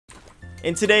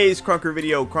In today's Krunker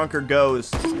video, Krunker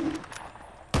goes.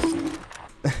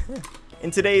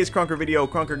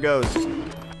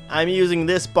 I'm using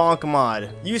this Bonk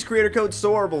mod. Use creator code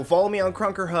Sorable. Follow me on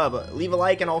Krunker Hub. Leave a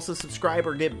like and also subscribe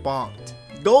or get bonked.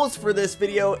 Goals for this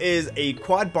video is a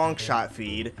quad bonk shot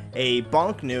feed, a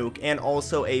bonk nuke, and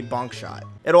also a bonk shot.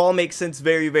 It'll all make sense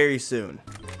very, very soon.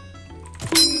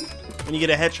 When you get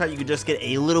a headshot, you can just get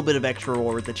a little bit of extra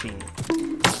roll with the chain.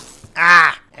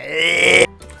 Ah!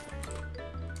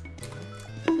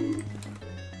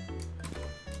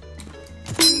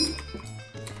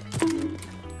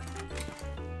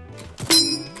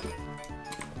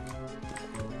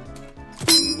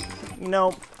 You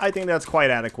know, I think that's quite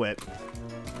adequate.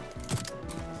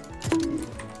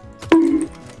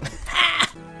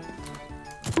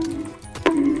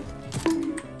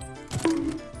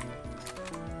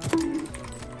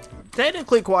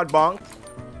 Technically quad bonk.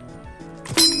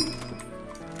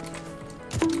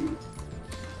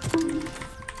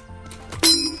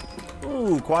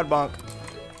 Ooh, quad bonk.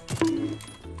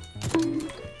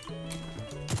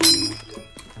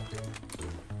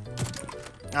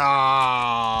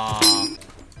 Ah.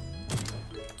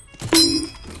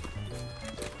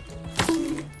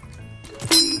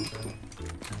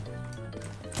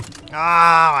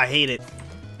 Ah, I hate it.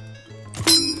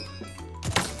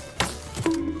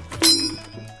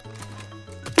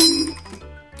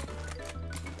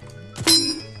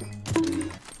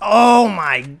 Oh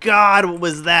my god, what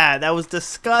was that? That was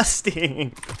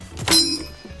disgusting.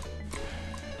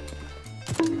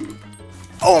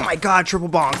 Oh my god, triple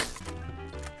bonk.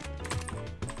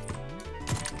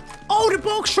 Oh, the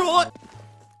bonk shot.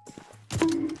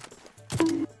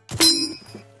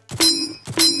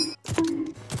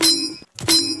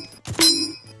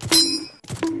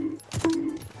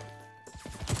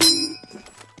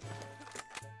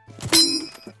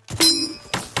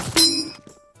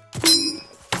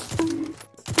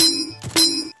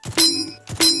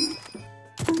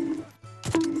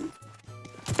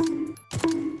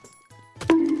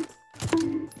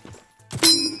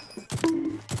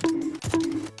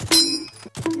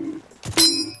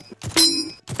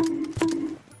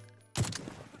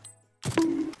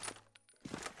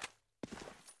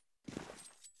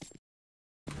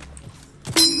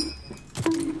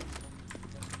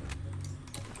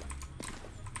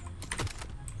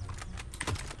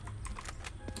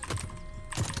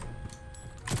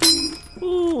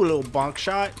 Ooh, a little bonk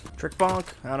shot. Trick bonk?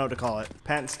 I don't know what to call it.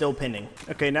 Patent's still pending.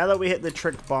 Okay, now that we hit the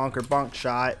trick bonk or bonk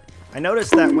shot, I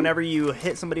noticed that whenever you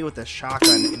hit somebody with a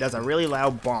shotgun, it does a really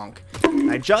loud bonk.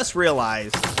 And I just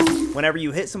realized whenever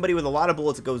you hit somebody with a lot of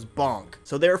bullets, it goes bonk.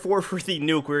 So therefore, for the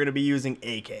nuke, we're going to be using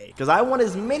AK. Because I want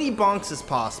as many bonks as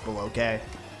possible, okay?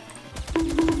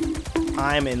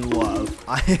 I'm in love.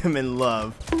 I am in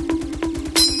love.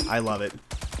 I love it.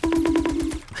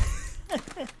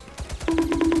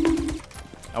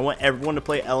 I want everyone to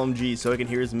play LMG so I can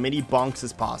hear as many bonks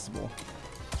as possible.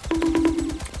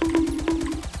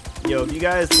 Yo, if you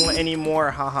guys want any more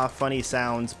haha funny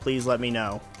sounds, please let me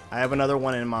know. I have another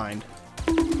one in mind.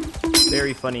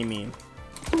 Very funny meme.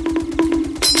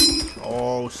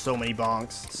 Oh, so many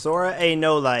bonks. Sora a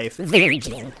no life.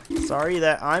 Virgin. Sorry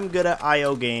that I'm good at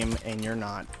IO game and you're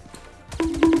not.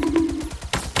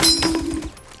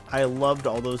 I loved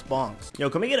all those bonks. Yo,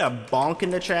 can we get a bonk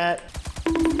in the chat?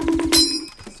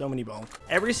 So many bonk.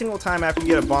 Every single time after you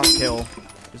get a bonk kill,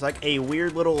 there's like a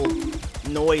weird little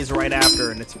noise right after,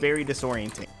 and it's very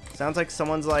disorienting. Sounds like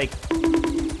someone's like,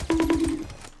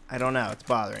 I don't know, it's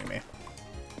bothering me.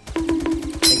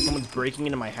 I think someone's breaking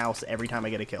into my house every time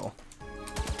I get a kill.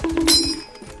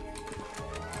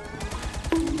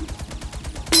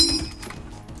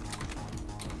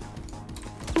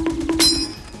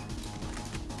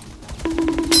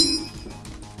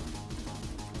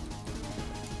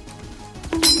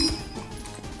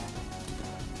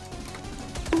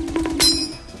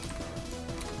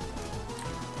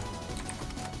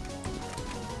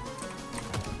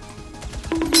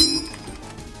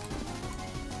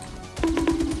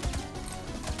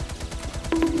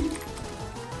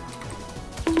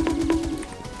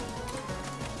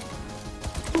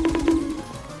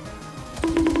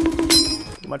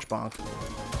 Much bonk.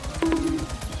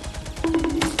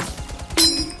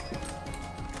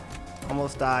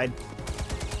 Almost died.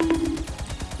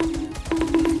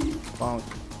 Bonk.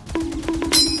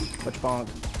 Much bonk.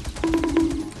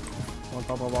 Bonk,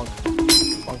 bonk, bonk, bonk.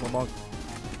 Bonk, bonk, bonk.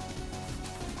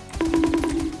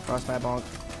 Cross my bonk.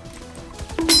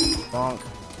 Bonk.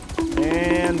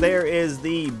 And there is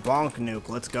the bonk nuke.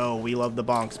 Let's go. We love the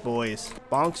bonks, boys.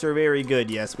 Bonks are very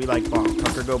good. Yes, we like bonk.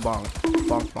 Krunker go bonk.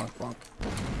 Bonk, bonk, bonk.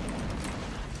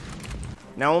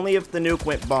 Now, only if the nuke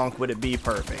went bonk would it be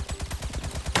perfect.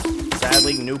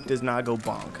 Sadly, nuke does not go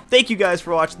bonk. Thank you guys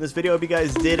for watching this video. Hope you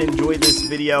guys did enjoy this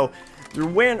video. The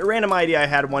random idea I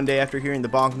had one day after hearing the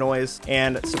bonk noise,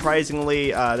 and surprisingly,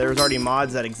 there was already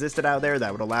mods that existed out there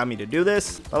that would allow me to do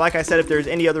this. But like I said, if there's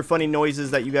any other funny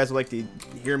noises that you guys would like to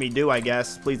hear me do, I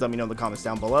guess, please let me know in the comments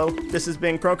down below. This has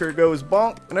been Krunker Goes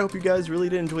Bonk, and I hope you guys really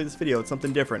did enjoy this video. It's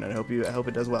something different, and I hope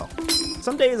it does well.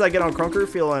 Some days I get on Krunker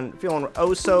feeling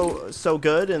oh so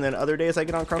good, and then other days I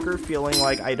get on Krunker feeling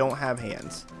like I don't have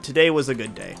hands. Today was a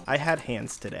good day. I had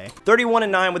hands today.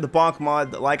 31-9 with the Bonk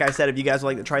mod. Like I said, if you guys would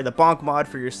like to try the Bonk mod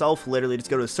for yourself, literally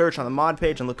just go to search on the mod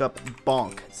page and look up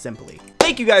Bonk simply.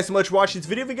 Thank you guys so much for watching this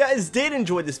video. If you guys did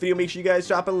enjoy this video, make sure you guys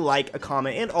drop a like, a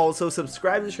comment, and also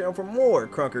subscribe to the channel for more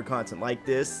Krunker content like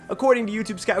this. According to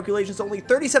YouTube's calculations, only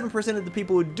 37% of the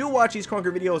people who do watch these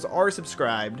Krunker videos are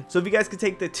subscribed. So if you guys could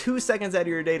take the 2 seconds out of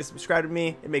your day to subscribe to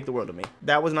me, it'd make the world of me.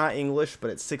 That was not English, but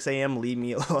it's 6 AM, leave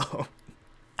me alone.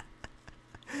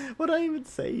 What'd I even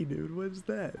say, dude? What is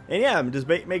that? And yeah, just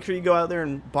make sure you go out there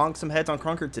and bonk some heads on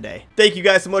Krunker today. Thank you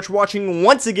guys so much for watching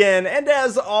once again. And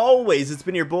as always, it's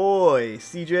been your boy,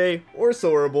 CJ Or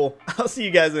Sorable. I'll see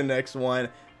you guys in the next one.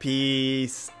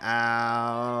 Peace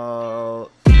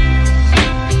out.